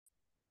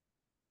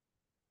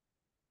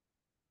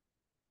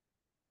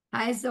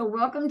Hi, so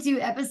welcome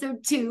to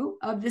episode 2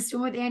 of the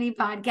Swim with Annie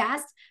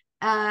podcast.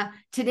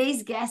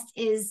 Today's guest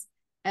is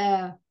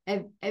a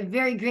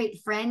very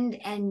great friend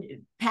and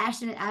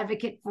passionate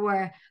advocate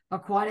for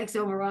aquatics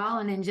overall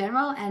and in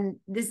general. And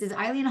this is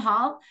Eileen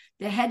Hall,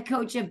 the head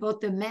coach of both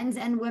the men's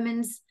and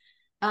women's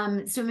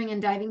swimming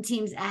and diving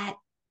teams at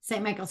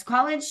St. Michael's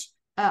College,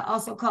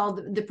 also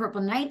called the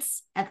Purple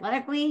Knights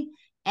athletically.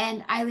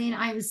 And Eileen,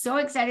 I'm so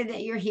excited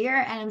that you're here,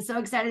 and I'm so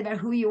excited about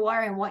who you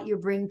are and what you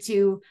bring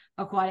to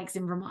aquatics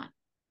in Vermont.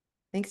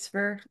 Thanks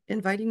for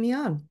inviting me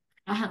on.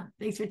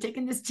 Thanks for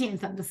taking this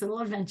chance on this little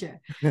adventure.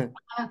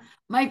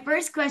 My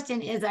first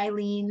question is,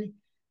 Eileen,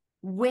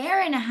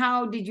 where and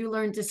how did you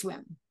learn to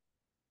swim?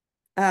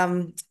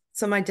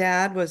 So my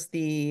dad was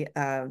the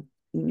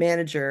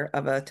manager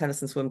of a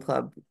tennis and swim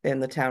club in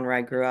the town where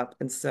I grew up.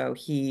 And so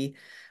he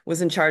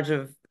was in charge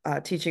of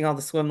teaching all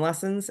the swim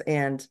lessons.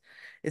 And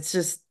it's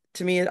just,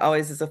 to me, it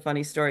always is a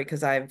funny story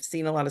because I've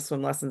seen a lot of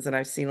swim lessons and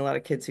I've seen a lot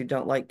of kids who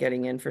don't like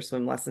getting in for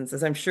swim lessons.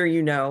 As I'm sure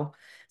you know,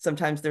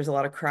 sometimes there's a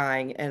lot of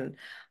crying, and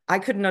I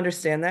couldn't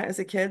understand that as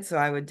a kid. So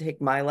I would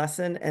take my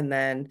lesson and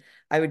then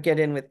I would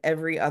get in with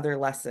every other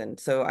lesson.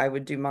 So I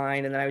would do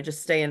mine and then I would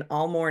just stay in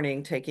all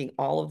morning taking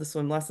all of the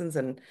swim lessons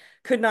and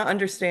could not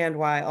understand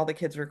why all the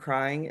kids were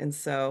crying. And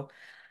so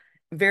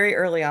very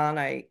early on,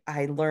 I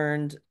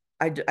learned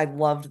I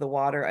loved the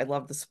water. I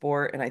loved the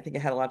sport. And I think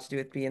it had a lot to do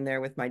with being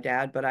there with my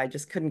dad, but I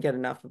just couldn't get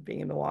enough of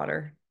being in the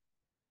water.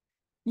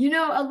 You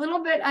know, a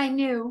little bit I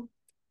knew,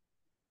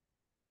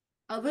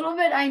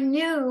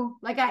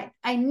 like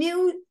I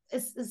knew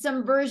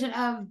some version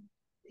of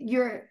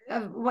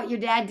what your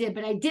dad did,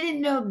 but I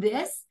didn't know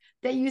this,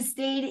 that you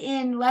stayed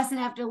in lesson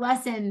after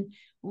lesson.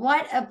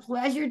 What a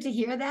pleasure to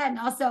hear that. And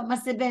also it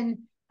must have been,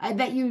 I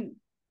bet you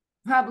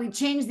probably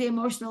changed the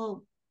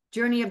emotional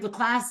journey of the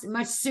class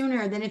much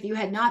sooner than if you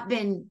had not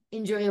been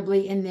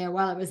enjoyably in there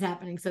while it was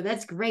happening. So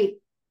that's great.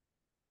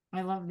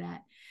 I love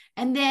that.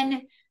 And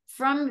then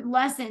from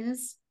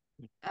lessons,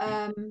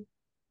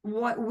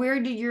 where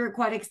did your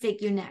aquatics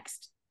take you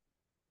next?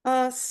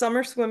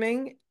 Summer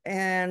swimming,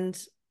 and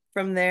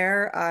from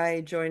there I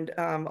joined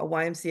a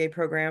YMCA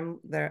program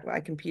there.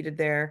 I competed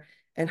there,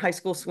 and high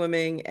school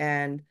swimming,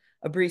 and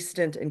a brief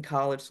stint in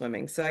college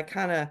swimming. So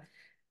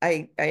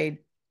I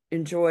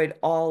enjoyed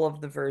all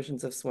of the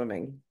versions of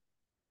swimming.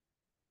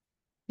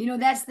 You know,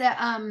 that's the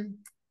I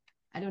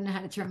don't know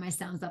how to turn my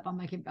sounds up on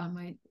my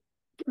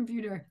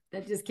computer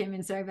that just came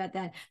in. Sorry about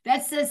that.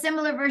 That's a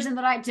similar version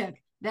that I took.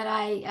 That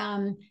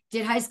I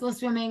did high school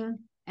swimming,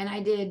 and I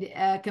did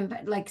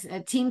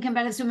team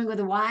competitive swimming with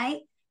a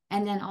Y,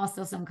 and then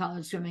also some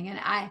college swimming.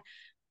 And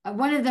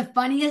one of the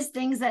funniest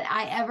things that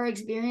I ever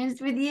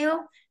experienced with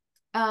you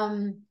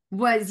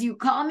was you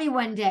called me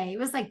one day. It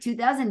was like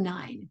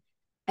 2009,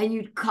 and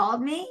you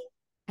called me.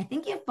 I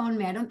think you phoned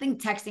me. I don't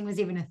think texting was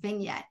even a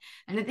thing yet.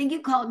 And I think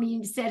you called me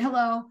and said,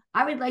 hello,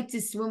 I would like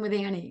to swim with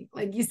Annie.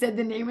 Like you said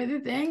the name of the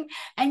thing.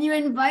 And you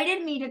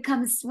invited me to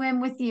come swim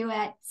with you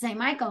at St.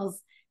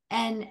 Michael's.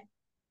 And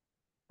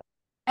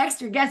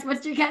extra guess,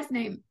 what's your cat's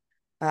name?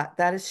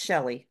 That is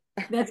Shelly.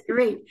 That's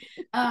great.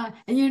 And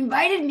you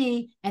invited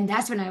me. And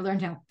that's when I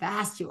learned how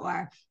fast you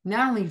are.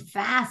 Not only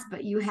fast,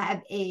 but you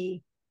have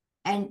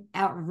an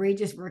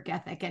outrageous work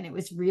ethic, and it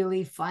was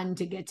really fun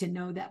to get to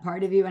know that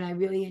part of you, and I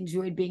really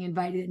enjoyed being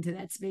invited into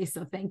that space,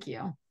 so thank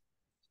you.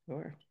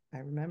 Sure, I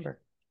remember.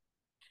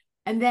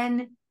 And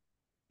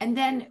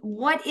then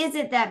what is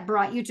it that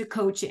brought you to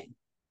coaching?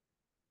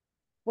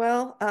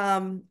 Well,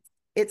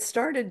 it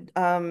started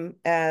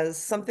as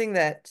something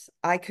that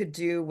I could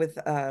do with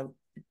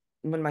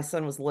when my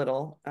son was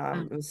little.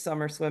 It was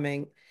summer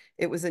swimming.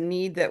 It was a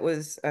need I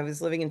was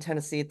living in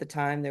Tennessee at the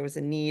time. There was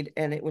a need,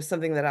 and it was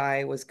something that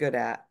I was good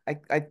at.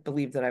 I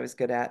believed that I was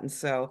good at. And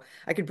so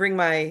I could bring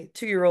my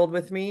 2-year-old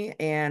with me,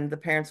 and the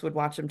parents would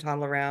watch him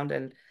toddle around,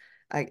 and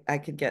I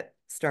could get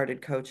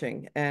started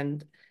coaching.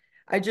 And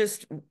I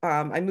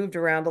moved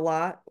around a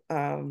lot.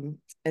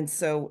 And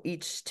so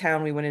each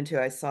town we went into,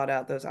 I sought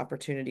out those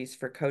opportunities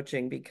for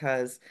coaching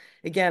because,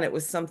 again, it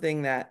was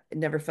something that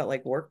never felt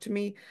like work to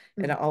me.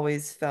 And it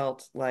always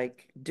felt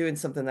like doing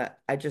something that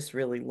I just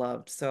really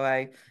loved. So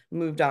I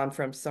moved on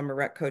from summer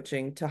rec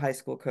coaching to high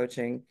school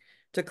coaching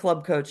to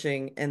club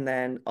coaching, and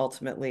then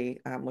ultimately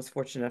was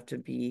fortunate enough to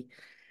be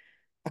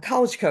a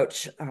college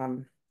coach.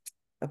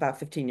 About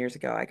 15 years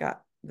ago, I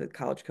got the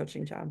college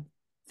coaching job.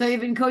 So you've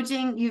been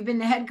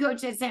the head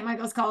coach at St.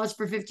 Michael's College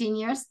for 15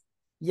 years?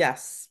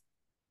 Yes.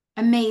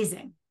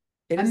 Amazing.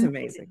 It is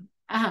amazing.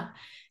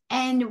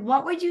 And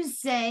what would you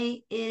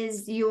say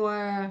is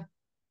the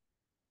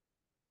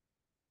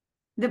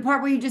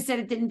part where you just said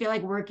it didn't feel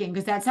like working?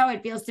 Because that's how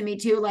it feels to me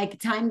too. Like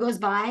time goes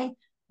by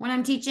when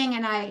I'm teaching,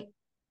 and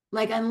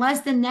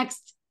unless the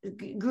next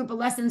group of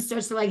lessons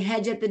starts to like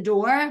hedge at the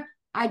door,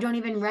 I don't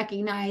even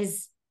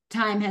recognize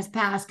time has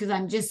passed because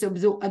I'm just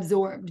so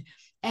absorbed.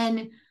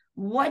 And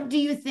what do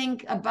you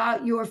think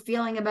about your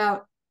feeling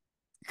about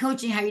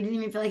coaching, how you didn't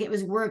even feel like it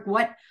was work?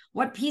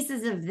 What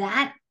pieces of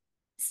that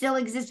still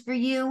exist for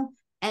you,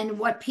 and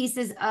what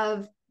pieces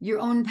of your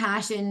own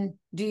passion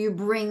do you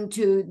bring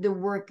to the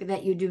work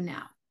that you do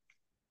now?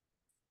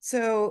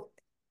 So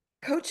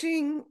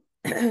coaching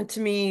to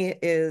me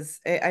is,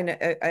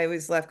 I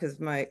always laugh because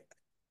my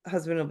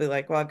husband will be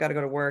like, well, I've got to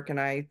go to work. And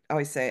I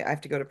always say I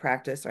have to go to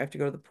practice or I have to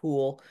go to the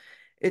pool.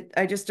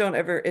 I just don't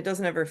ever, it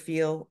doesn't ever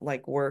feel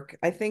like work.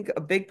 I think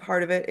a big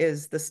part of it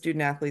is the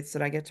student athletes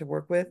that I get to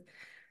work with.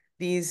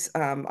 These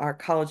are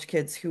college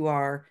kids who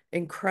are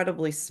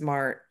incredibly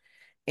smart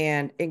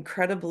and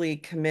incredibly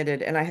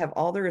committed. And I have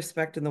all the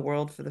respect in the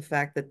world for the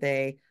fact that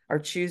they are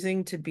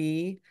choosing to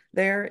be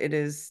there. It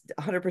is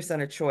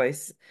 100% a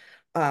choice.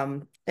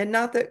 And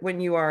not that when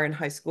you are in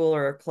high school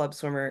or a club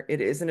swimmer, it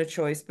isn't a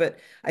choice, but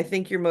I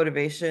think your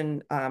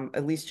motivation,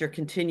 at least your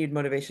continued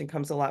motivation,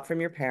 comes a lot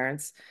from your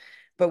parents.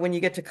 But when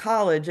you get to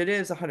college, it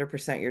is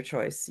 100% your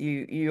choice.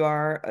 You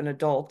are an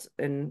adult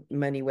in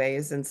many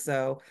ways. And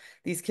so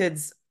these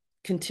kids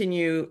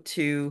continue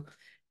to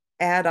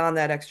add on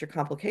that extra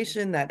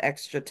complication, that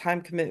extra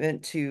time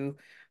commitment to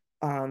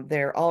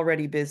their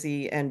already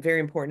busy and very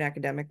important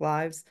academic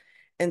lives.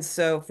 And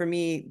so for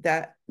me,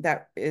 that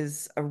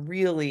is a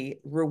really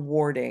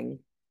rewarding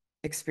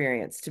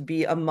experience to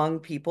be among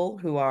people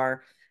who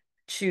are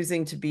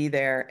choosing to be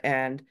there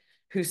and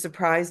who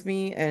surprise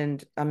me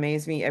and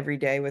amaze me every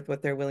day with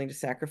what they're willing to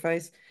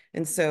sacrifice.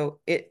 And so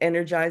it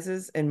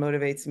energizes and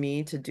motivates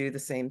me to do the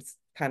same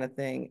kind of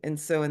thing. And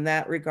so in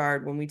that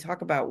regard, when we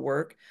talk about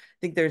work, I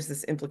think there's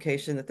this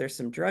implication that there's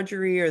some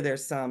drudgery or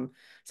there's some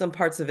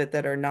parts of it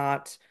that are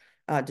not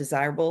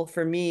desirable.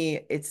 For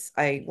me,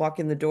 I walk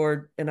in the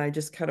door and I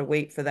just kind of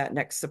wait for that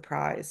next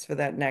surprise, for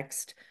that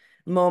next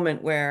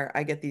moment where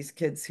I get these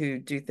kids who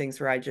do things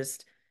where I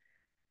just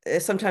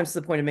sometimes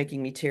to the point of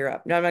making me tear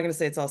up. Now, I'm not going to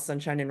say it's all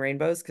sunshine and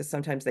rainbows because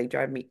sometimes they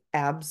drive me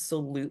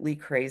absolutely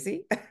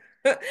crazy.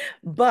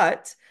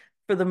 But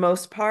for the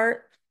most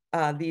part,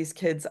 these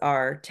kids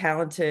are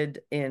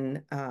talented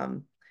in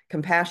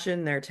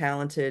compassion. They're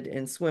talented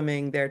in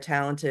swimming. They're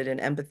talented in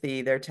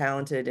empathy. They're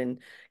talented in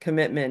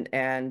commitment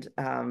and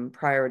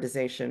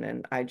prioritization.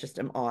 And I just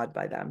am awed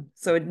by them.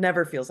 So it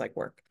never feels like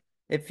work.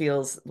 It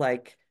feels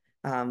like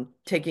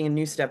taking a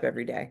new step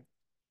every day.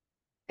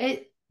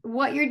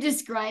 What you're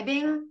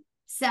describing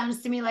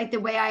sounds to me like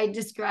the way I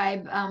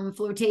describe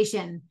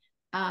flotation.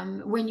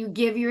 When you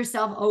give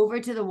yourself over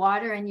to the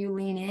water and you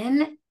lean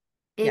in,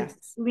 it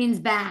Yes. leans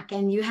back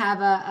and you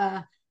have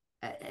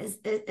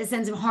a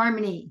sense of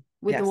harmony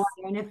with the water.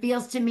 And it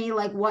feels to me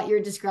like what you're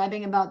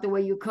describing about the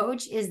way you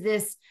coach is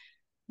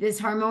this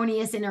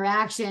harmonious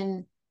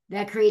interaction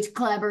that creates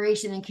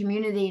collaboration and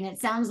community. And it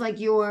sounds like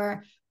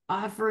you're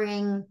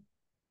offering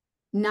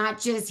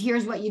not just,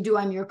 here's what you do,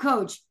 I'm your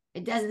coach.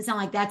 It doesn't sound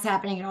like that's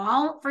happening at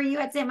all for you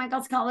at St.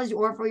 Michael's College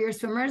or for your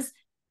swimmers.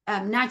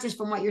 Not just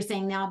from what you're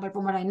saying now, but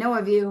from what I know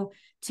of you.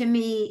 To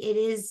me, it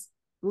is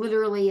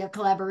literally a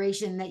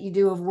collaboration that you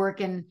do of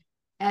work and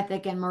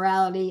ethic and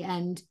morality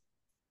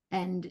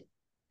and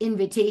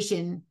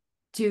invitation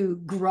to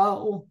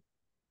grow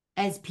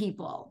as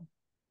people.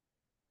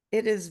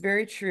 It is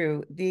very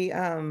true.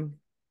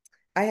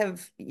 I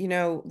have,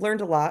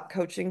 learned a lot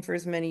coaching for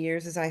as many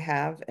years as I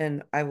have.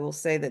 And I will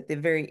say that the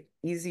very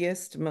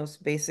easiest,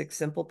 most basic,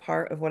 simple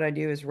part of what I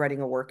do is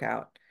writing a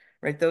workout,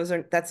 right?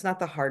 That's not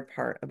the hard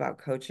part about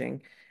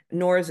coaching,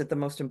 nor is it the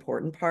most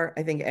important part.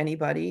 I think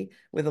anybody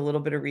with a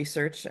little bit of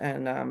research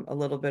and a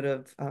little bit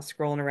of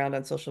scrolling around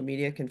on social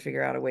media can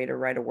figure out a way to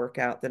write a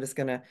workout that is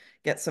going to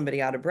get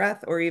somebody out of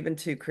breath or even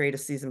to create a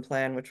season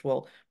plan, which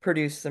will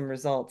produce some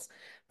results.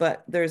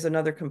 But there's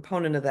another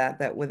component of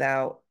that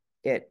without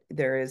it,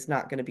 there is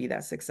not going to be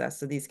that success.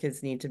 So these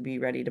kids need to be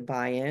ready to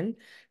buy in.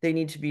 They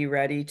need to be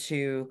ready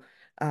to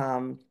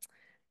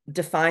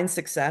define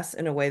success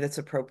in a way that's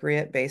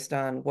appropriate based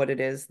on what it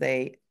is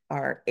they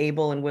are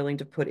able and willing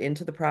to put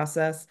into the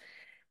process.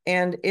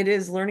 And it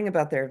is learning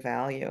about their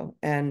value.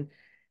 And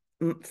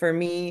for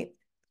me,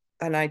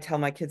 and I tell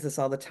my kids this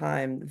all the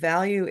time,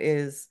 value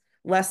is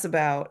less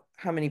about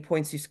how many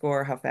points you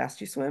score, how fast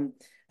you swim.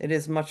 It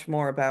is much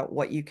more about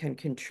what you can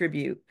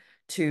contribute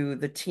to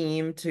the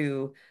team,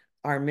 to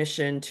our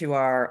mission, to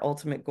our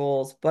ultimate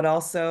goals, but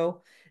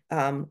also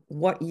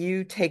what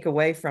you take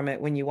away from it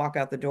when you walk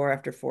out the door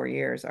after 4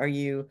 years. Are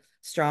you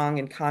strong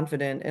and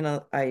confident? And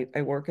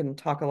I work and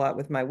talk a lot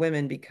with my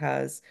women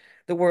because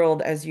the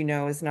world, as you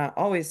know, is not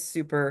always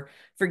super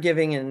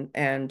forgiving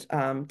and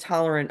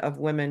tolerant of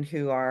women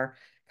who are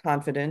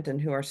confident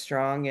and who are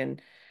strong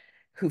and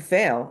who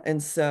fail.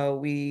 And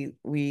so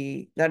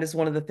that is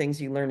one of the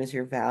things you learn is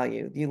your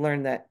value. You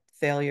learn that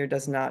failure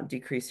does not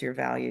decrease your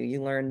value.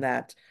 You learn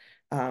that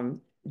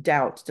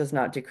doubt does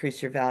not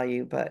decrease your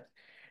value, but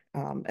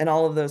and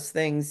all of those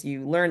things,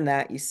 you learn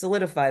that, you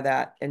solidify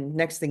that, and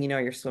next thing you know,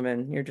 you're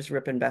swimming, you're just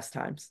ripping best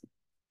times.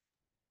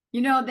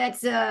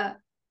 That's a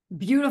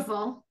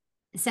beautiful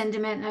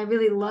sentiment. And I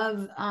really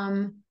love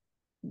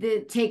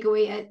the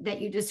takeaway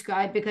that you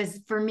described, because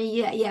for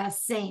me, yeah,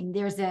 same.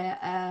 There's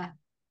a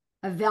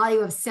value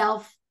of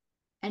self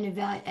and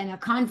a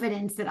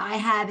confidence that I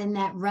have in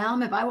that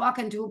realm. If I walk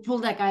into a pool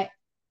deck,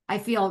 I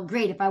feel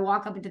great. If I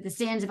walk up into the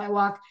stands,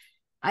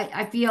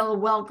 I feel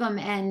welcome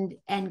and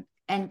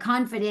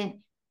confident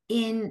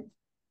in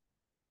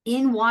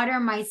water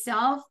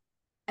myself,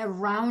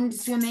 around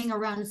swimming,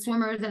 around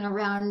swimmers, and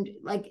around,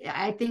 like,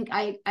 I think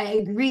I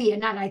agree,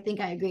 and not I think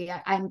I agree.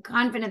 I'm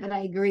confident that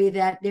I agree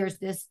that there's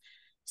this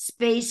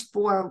space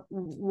for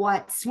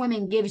what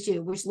swimming gives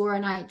you, which Laura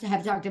and I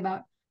have talked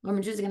about, Laura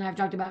Majuzik and I have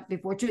talked about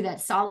before too,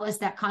 that solace,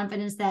 that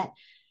confidence, that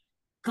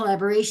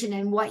collaboration,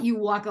 and what you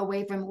walk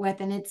away from it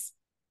with. And it's,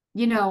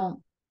 you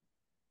know,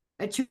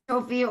 a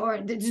trophy, or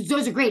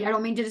those are great. I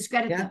don't mean to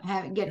discredit them.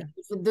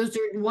 Those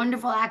are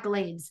wonderful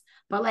accolades,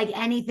 but like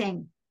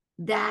anything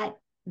that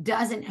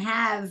doesn't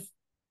have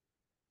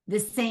the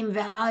same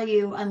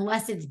value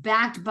unless it's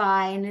backed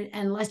by, and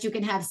unless you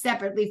can have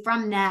separately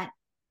from that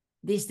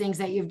these things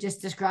that you've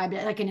just described,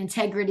 like an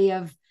integrity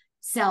of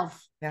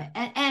self,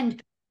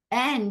 and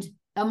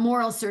a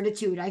moral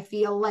certitude. I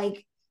feel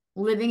like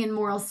living in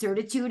moral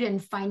certitude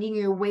and finding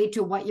your way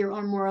to what your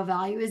own moral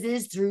values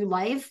is through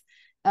life,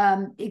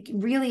 it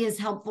really is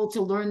helpful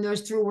to learn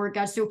those through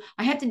workouts. So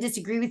I have to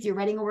disagree with you.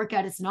 Writing a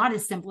workout, it's not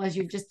as simple as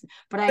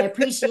but I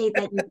appreciate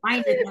that you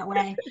find it that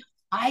way.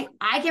 I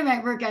can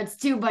write workouts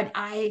too, but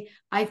I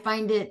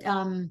find it,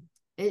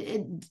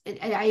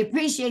 I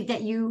appreciate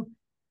that you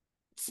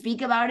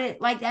speak about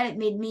it like that. It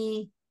made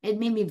me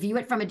view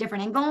it from a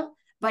different angle,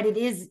 but it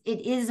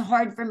is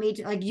hard for me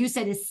to, like you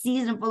said, a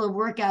season full of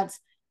workouts.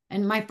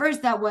 And my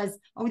first thought was,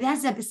 oh,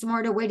 that's a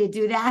smarter way to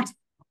do that.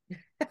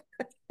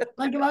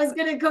 Like if I was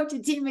going to coach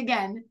a team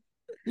again,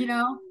 if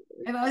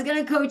I was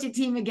going to coach a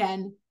team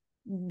again,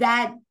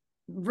 that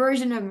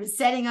version of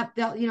setting up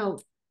the,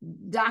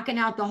 docking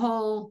out the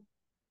whole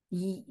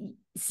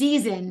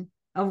season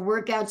of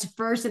workouts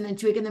first and then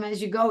tweaking them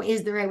as you go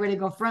is the right way to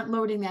go. Front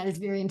loading that is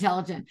very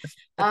intelligent.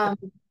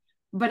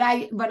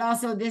 But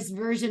also this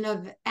version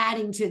of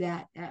adding to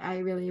that, I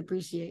really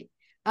appreciate.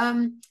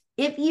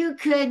 If you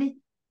could,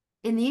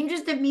 in the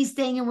interest of me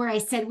staying in where I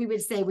said we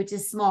would stay, which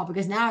is small,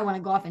 because now I want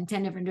to go off in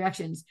 10 different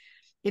directions.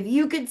 If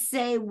you could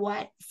say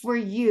what for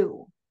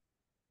you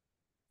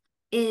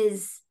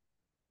is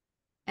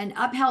an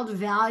upheld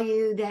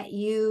value that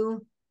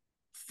you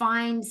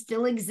find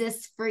still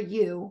exists for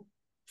you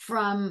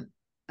from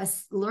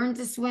learn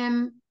to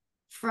swim,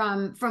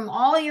 from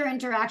all your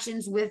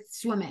interactions with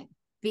swimming,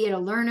 be it a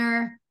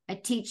learner, a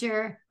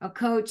teacher, a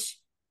coach,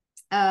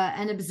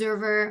 an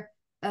observer,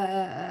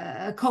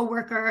 a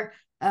coworker,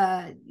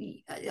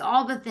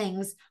 all the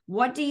things.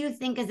 What do you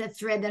think is a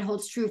thread that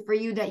holds true for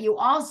you that you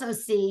also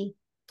see,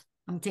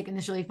 I'm taking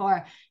this really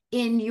far,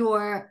 in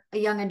your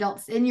young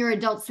adults, in your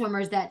adult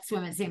swimmers that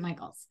swim at St.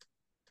 Michael's?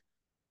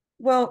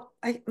 Well,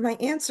 my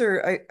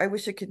answer, I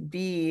wish it could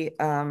be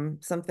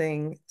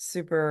something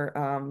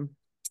super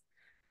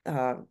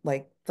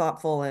like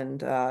thoughtful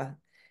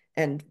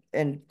and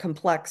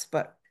complex,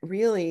 but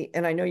really,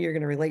 and I know you're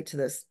going to relate to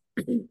this,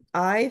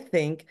 I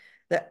think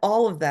that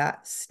all of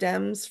that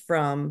stems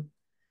from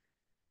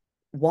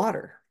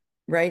water,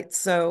 right?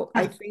 So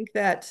I think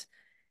that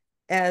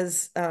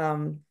as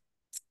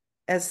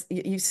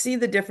you see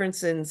the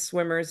difference in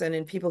swimmers and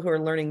in people who are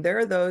learning, there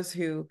are those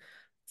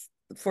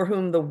for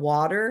whom the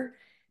water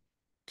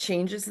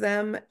changes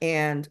them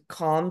and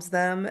calms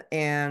them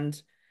and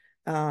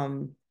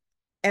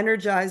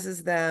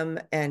energizes them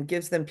and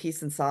gives them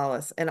peace and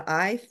solace. And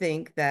I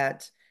think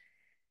that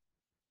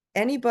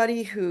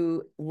anybody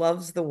who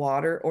loves the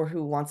water or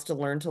who wants to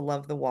learn to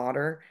love the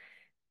water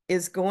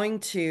is going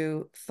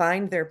to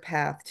find their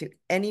path to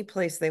any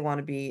place they want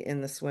to be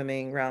in the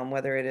swimming realm,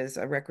 whether it is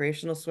a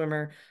recreational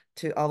swimmer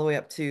to all the way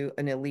up to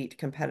an elite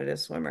competitive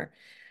swimmer.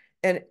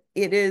 And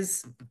it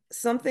is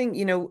something,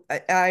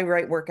 I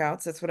write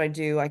workouts. That's what I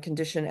do. I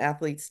condition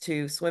athletes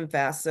to swim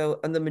fast. So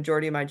the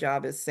majority of my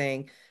job is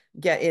saying,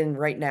 get in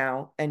right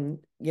now, and,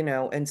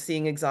 and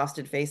seeing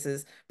exhausted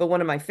faces. But one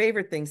of my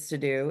favorite things to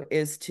do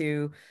is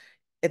to,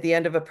 at the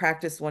end of a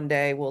practice one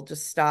day, we'll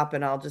just stop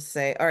and I'll just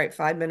say, all right,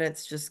 5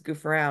 minutes, just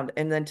goof around.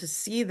 And then to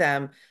see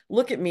them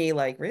look at me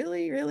like,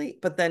 really, really,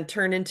 but then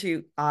turn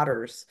into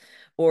otters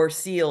or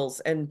seals,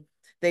 and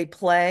they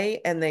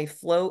play and they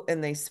float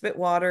and they spit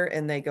water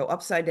and they go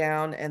upside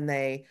down and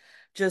they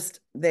just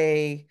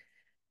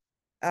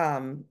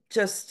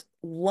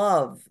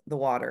love the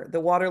water. The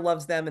water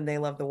loves them and they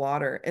love the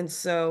water. And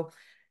so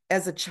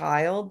as a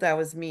child, that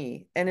was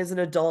me. And as an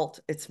adult,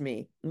 it's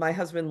me. My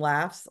husband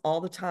laughs all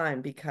the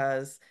time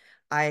because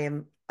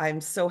I'm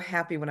so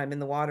happy when I'm in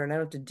the water and I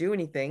don't have to do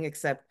anything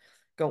except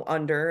go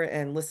under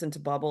and listen to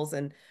bubbles.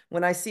 And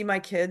when I see my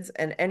kids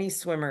and any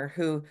swimmer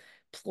who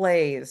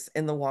plays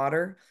in the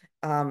water,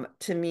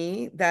 to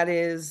me, that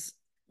is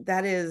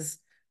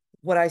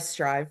what I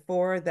strive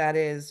for. That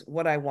is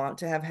what I want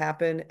to have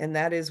happen. And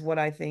that is what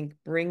I think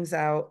brings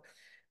out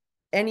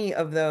any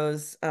of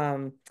those,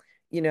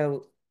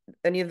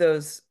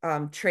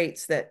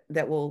 traits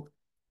that will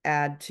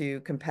add to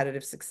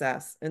competitive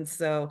success. And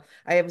so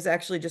I was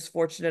actually just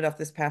fortunate enough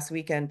this past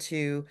weekend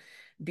to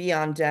be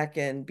on deck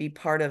and be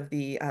part of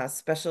the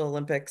Special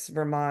Olympics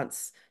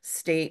Vermont's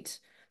state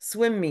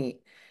swim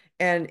meet.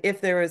 And if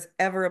there was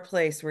ever a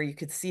place where you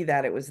could see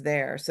that, it was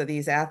there. So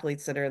these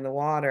athletes that are in the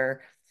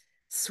water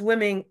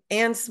swimming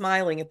and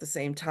smiling at the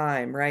same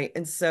time, right?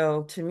 And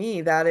so to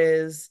me, that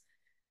is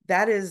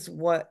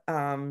what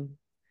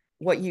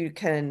what you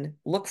can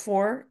look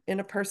for in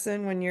a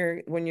person when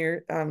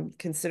you're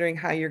considering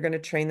how you're going to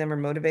train them or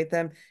motivate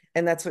them.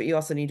 And that's what you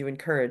also need to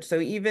encourage. So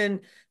even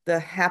the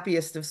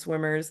happiest of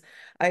swimmers,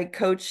 I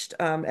coached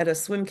at a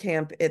swim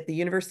camp at the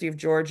University of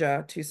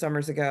Georgia 2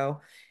 summers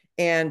ago,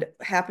 and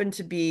happened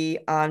to be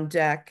on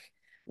deck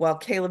while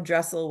Caleb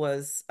Dressel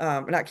was,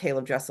 not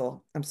Caleb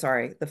Dressel, I'm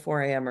sorry, the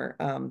 4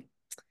 a.m.er.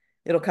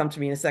 It'll come to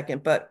me in a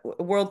second, but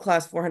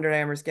world-class 400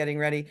 IMers getting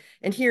ready.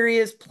 And here he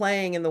is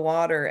playing in the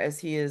water as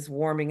he is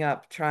warming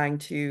up, trying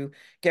to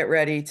get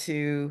ready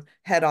to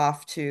head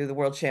off to the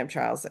World Champ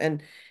Trials.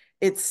 And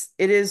it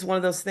is one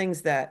of those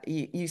things that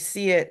you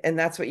see it, and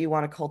that's what you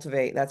want to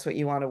cultivate. That's what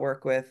you want to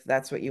work with.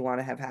 That's what you want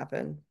to have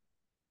happen.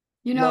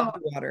 You Love know,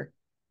 the water.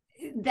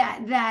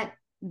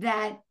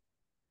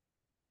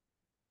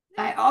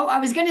 I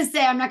was going to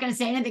say, I'm not going to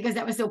say anything because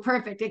that was so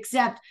perfect,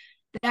 except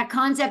that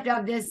concept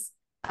of this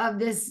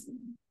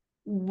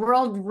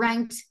world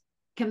ranked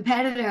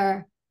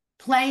competitor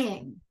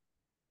playing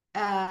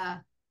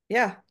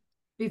yeah,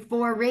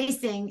 before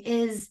racing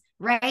is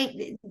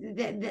right.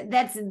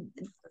 That's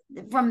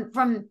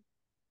from,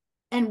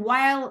 and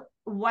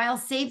while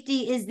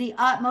safety is the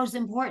utmost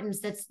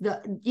importance, that's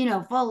the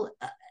full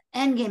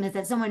end game, is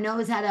that someone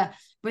knows how to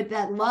put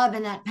that love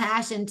and that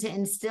passion to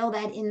instill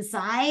that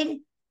inside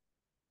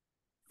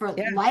for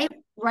life,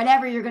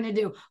 whatever you're going to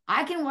do.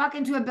 I can walk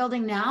into a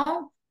building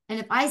now, and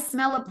if I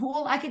smell a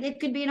pool, it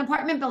could be an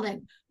apartment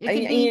building. It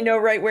could be, you know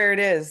right where it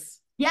is.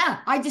 Yeah,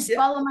 I just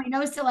follow my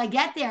nose till I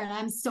get there, and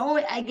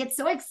I get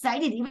so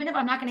excited, even if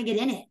I'm not going to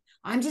get in it.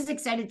 I'm just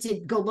excited to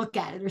go look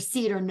at it or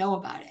see it or know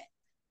about it.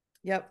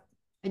 Yep.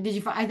 And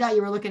I thought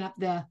you were looking up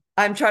the.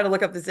 I'm trying to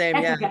look up the same.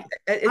 That's Yeah,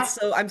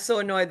 okay. I'm so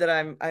annoyed that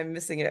I'm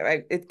missing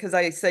it. Because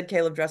I said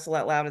Caleb Dressel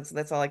out loud, and so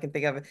that's all I can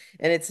think of.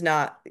 And it's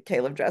not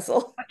Caleb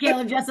Dressel.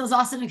 Caleb Dressel is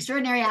also an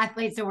extraordinary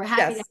athlete, so we're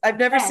happy. Yes, I've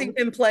never seen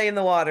him play in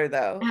the water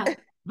though.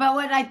 But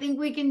what I think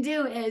we can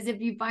do is,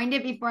 if you find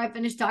it before I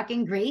finish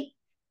talking, great.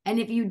 And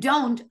if you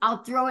don't,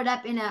 I'll throw it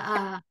up in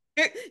a.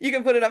 You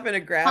can put it up in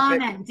a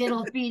graphic. Comment.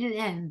 It'll feed it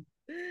in.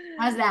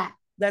 How's that?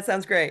 That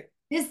sounds great.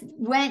 This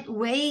went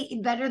way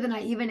better than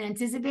I even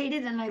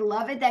anticipated, and I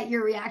love it that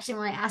your reaction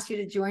when I asked you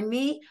to join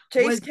me.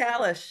 Chase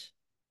Kalish.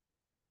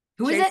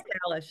 Who is it?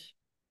 Kalish.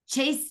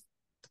 Chase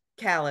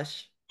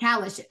Kalish.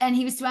 Kalish, and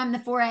he swam the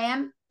 4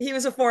 a.m. He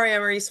was a 4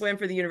 a.m.er. He swam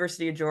for the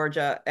University of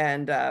Georgia,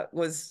 and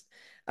was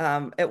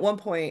at one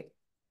point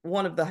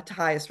one of the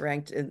highest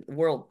ranked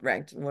world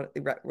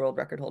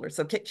record holder.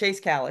 So Chase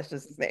Kalish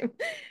is his name.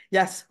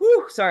 Yes.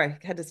 Woo, sorry,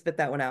 had to spit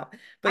that one out.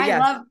 But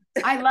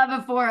I love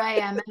a 4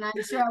 a.m. and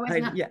I'm sure I was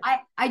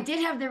not. I did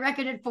have the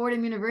record at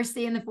Fordham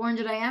University in the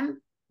 400 a.m.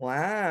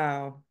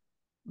 Wow.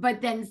 But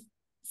then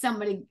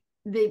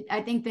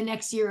I think the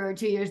next year or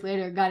 2 years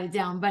later got it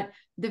down. But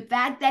the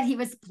fact that he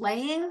was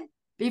playing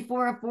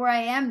before a 4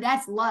 a.m.,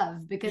 that's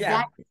love, because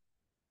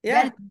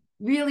that's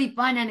really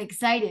fun and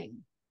exciting.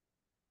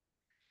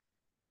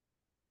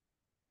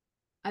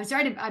 I'm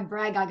sorry to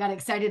brag. I got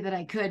excited that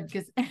I could,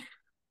 because.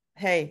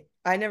 Hey,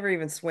 I never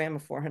even swam a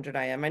 400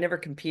 IM. I never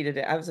competed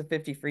it. I was a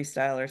 50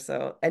 freestyler.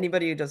 So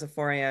anybody who does a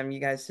 4 a.m., you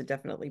guys should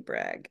definitely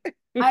brag.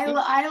 I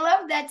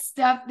love that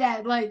stuff,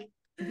 that like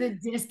the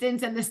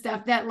distance and the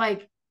stuff that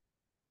like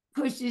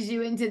pushes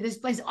you into this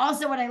place.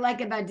 Also, what I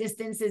like about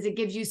distance is it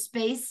gives you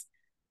space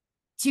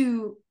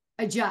to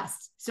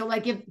adjust. So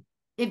like if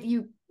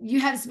you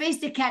have space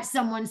to catch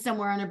someone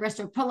somewhere on a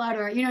breaststroke pullout,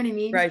 or you know what I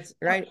mean? Right.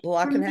 A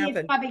lot can happen.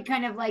 It's probably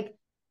kind of like,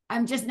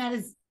 I'm just not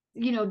as,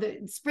 the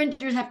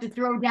sprinters have to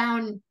throw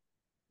down,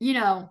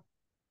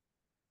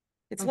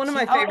 It's one of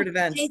my favorite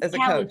events as a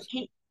coach.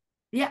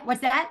 Yeah,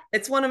 what's that?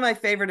 It's one of my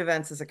favorite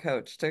events as a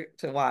coach to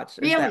watch.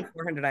 Really? That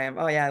 400 IM.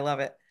 Oh yeah, I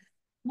love it.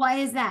 Why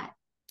is that?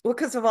 Well,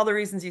 because of all the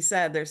reasons you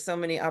said. There's so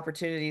many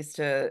opportunities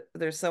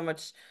there's so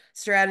much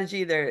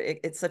strategy there.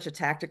 It's such a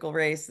tactical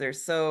race.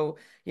 There's the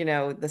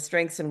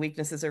strengths and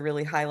weaknesses are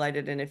really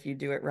highlighted. And if you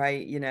do it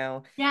right,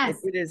 yes,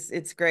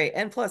 it's great.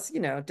 And plus,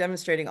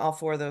 demonstrating all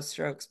 4 of those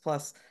strokes,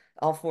 plus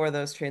all 4 of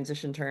those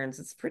transition turns.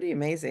 It's pretty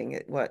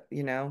amazing what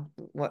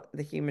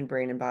the human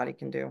brain and body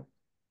can do.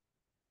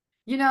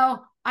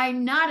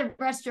 I'm not a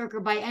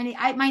breaststroker by any,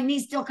 my knee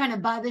still kind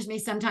of bothers me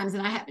sometimes,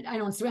 and I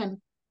don't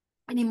swim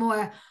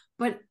anymore,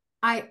 but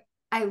I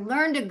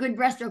learned a good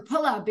breaststroke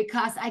pullout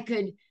because I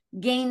could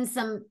gain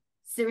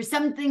there was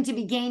something to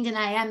be gained in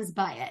IMs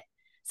by it.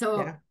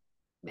 So,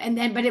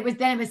 but it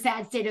was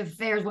sad state of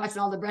affairs watching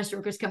all the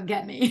breaststrokers come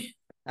get me.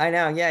 I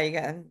know. Yeah. You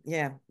got,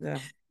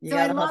 so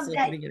I love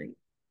that.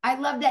 I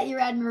love that your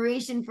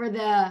admiration for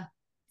the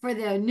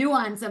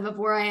nuance of a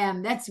 4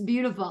 a.m. That's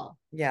beautiful.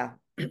 Yeah.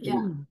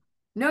 Yeah.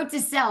 Note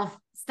to self,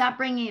 stop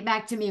bringing it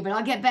back to me, but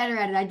I'll get better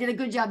at it. I did a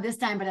good job this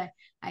time, but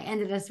I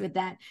ended us with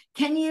that.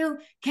 Can you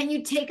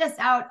take us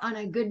out on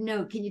a good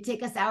note? Can you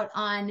take us out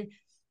on,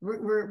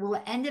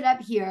 we'll end it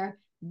up here.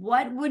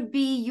 What would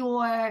be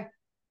your,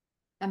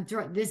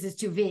 this is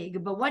too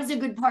vague, but what is a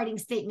good parting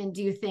statement,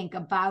 do you think,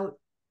 about,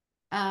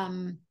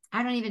 I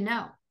don't even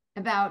know,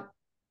 about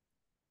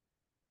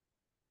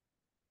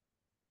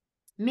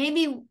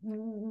maybe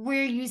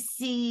where you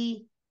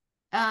see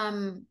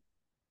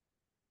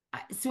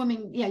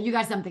swimming. Yeah, you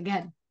got something. Go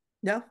ahead.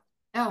 No.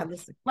 Oh,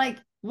 like,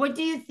 what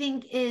do you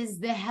think is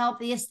the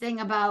healthiest thing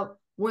about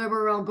where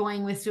we're all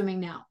going with swimming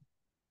now?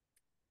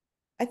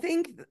 I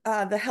think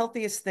the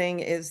healthiest thing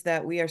is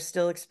that we are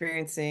still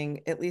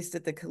experiencing, at least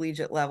at the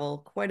collegiate level,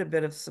 quite a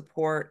bit of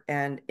support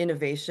and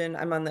innovation.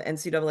 I'm on the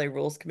NCAA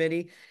rules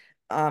committee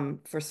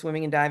for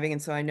swimming and diving,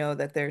 and so I know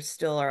that there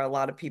still are a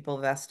lot of people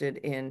vested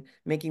in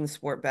making the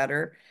sport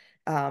better.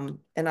 And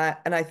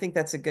I think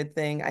that's a good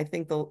thing. I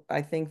think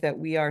that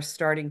we are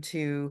starting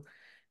to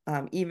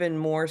even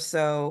more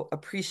so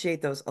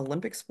appreciate those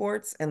Olympic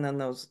sports and then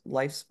those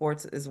life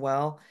sports as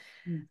well.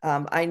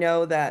 I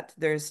know that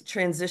there's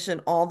transition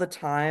all the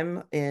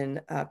time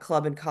in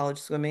club and college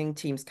swimming.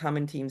 Teams come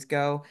and teams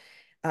go.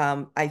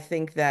 I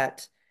think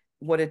that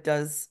what it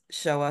does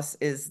show us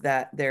is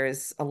that there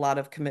is a lot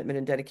of commitment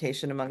and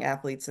dedication among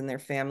athletes and their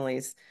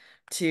families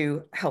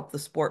to help the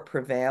sport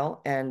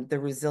prevail. And the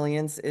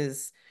resilience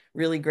is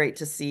really great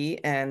to see.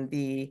 And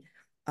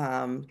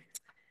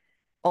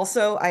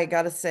also, I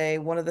got to say,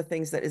 one of the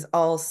things that is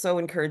all so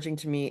encouraging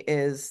to me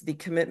is the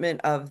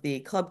commitment of the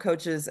club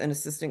coaches and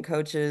assistant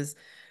coaches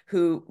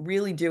who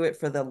really do it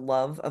for the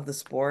love of the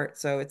sport.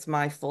 So it's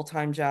my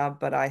full-time job,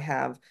 but I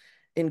have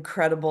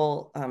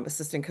incredible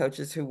assistant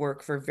coaches who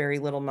work for very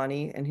little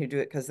money and who do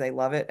it because they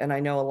love it. And I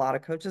know a lot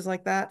of coaches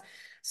like that.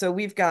 So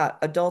we've got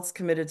adults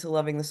committed to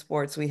loving the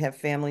sports. We have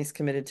families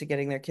committed to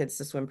getting their kids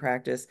to swim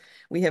practice.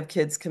 We have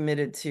kids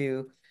committed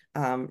to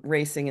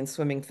racing and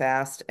swimming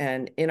fast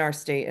and in our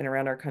state and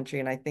around our country.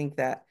 And I think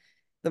that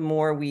the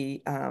more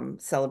we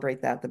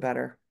celebrate that, the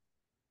better.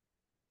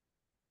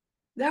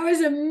 That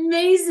was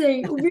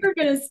amazing. We're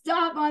going to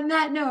stop on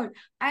that note.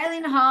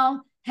 Eileen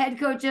Hall, head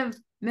coach of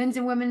men's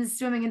and women's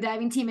swimming and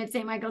diving team at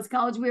St. Michael's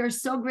College. We are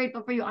so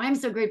grateful for you. I'm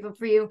so grateful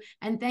for you.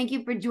 And thank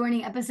you for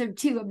joining episode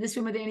 2 of the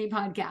Swim with Annie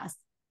podcast.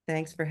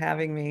 Thanks for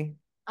having me.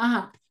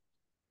 Uh-huh.